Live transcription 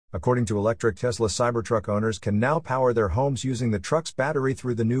According to electric Tesla Cybertruck owners can now power their homes using the truck's battery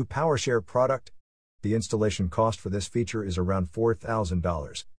through the new Powershare product. The installation cost for this feature is around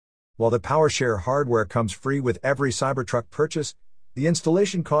 $4,000. While the Powershare hardware comes free with every Cybertruck purchase, the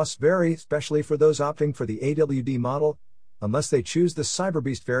installation costs vary, especially for those opting for the AWD model, unless they choose the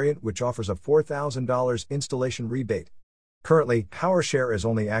Cyberbeast variant, which offers a $4,000 installation rebate. Currently, Powershare is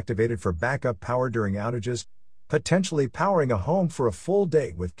only activated for backup power during outages, potentially powering a home for a full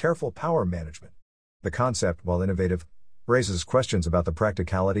day with careful power management. The concept, while innovative, raises questions about the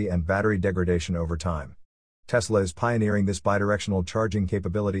practicality and battery degradation over time. Tesla is pioneering this bidirectional charging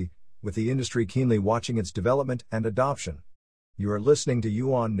capability, with the industry keenly watching its development and adoption. You are listening to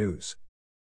Yuan News.